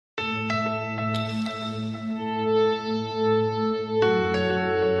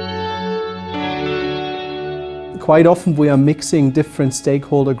quite often we are mixing different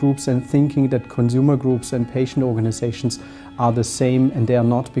stakeholder groups and thinking that consumer groups and patient organizations are the same, and they are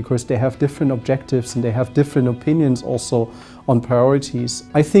not, because they have different objectives and they have different opinions also on priorities.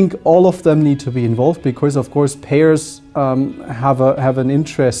 I think all of them need to be involved because, of course, payers have an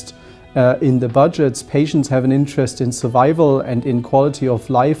interest in the budgets, patients have an interest in survival and in quality of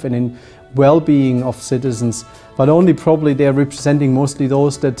life and in well-being of citizens, but only probably they're representing mostly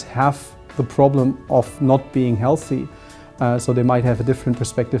those that have the problem of not being healthy. So they might have a different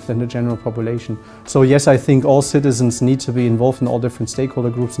perspective than the general population. So yes, I think all citizens need to be involved and all different stakeholder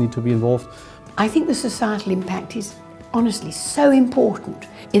groups need to be involved. I think the societal impact is honestly so important.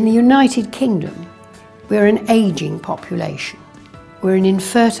 In the United Kingdom, we're an ageing population. We're an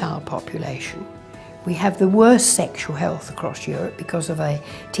infertile population. We have the worst sexual health across Europe because of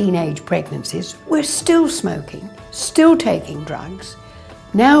teenage pregnancies. We're still smoking, still taking drugs.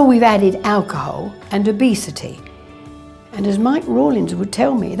 Now we've added alcohol and obesity. And as Mike Rawlins would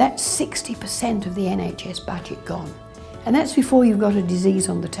tell me, that's 60% of the NHS budget gone. And that's before you've got a disease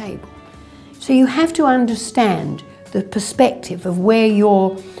on the table. So you have to understand the perspective of where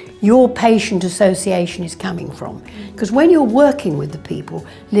your patient association is coming from. Because when you're working with the people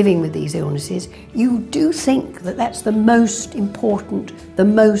living with these illnesses, you do think that that's the most important, the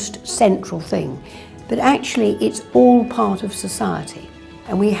most central thing. But actually it's all part of society.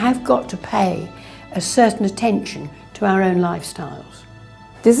 And we have got to pay a certain attention to our own lifestyles.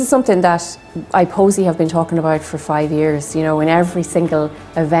 This is something that IPOSI have been talking about for 5 years. You know, in every single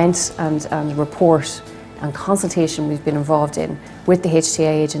event and report and consultation we've been involved in with the HTA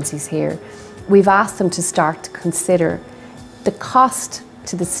agencies here, we've asked them to start to consider the cost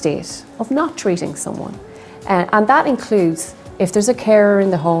to the state of not treating someone. And that includes if there's a carer in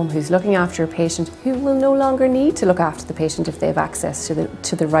the home who's looking after a patient who will no longer need to look after the patient if they have access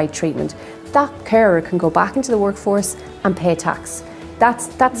to the right treatment, that carer can go back into the workforce and pay tax.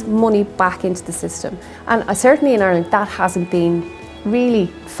 That's money back into the system. And certainly in Ireland, that hasn't been really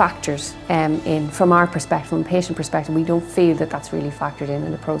factored in from our perspective, from a patient perspective. We don't feel that that's really factored in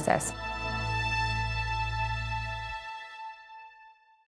the process.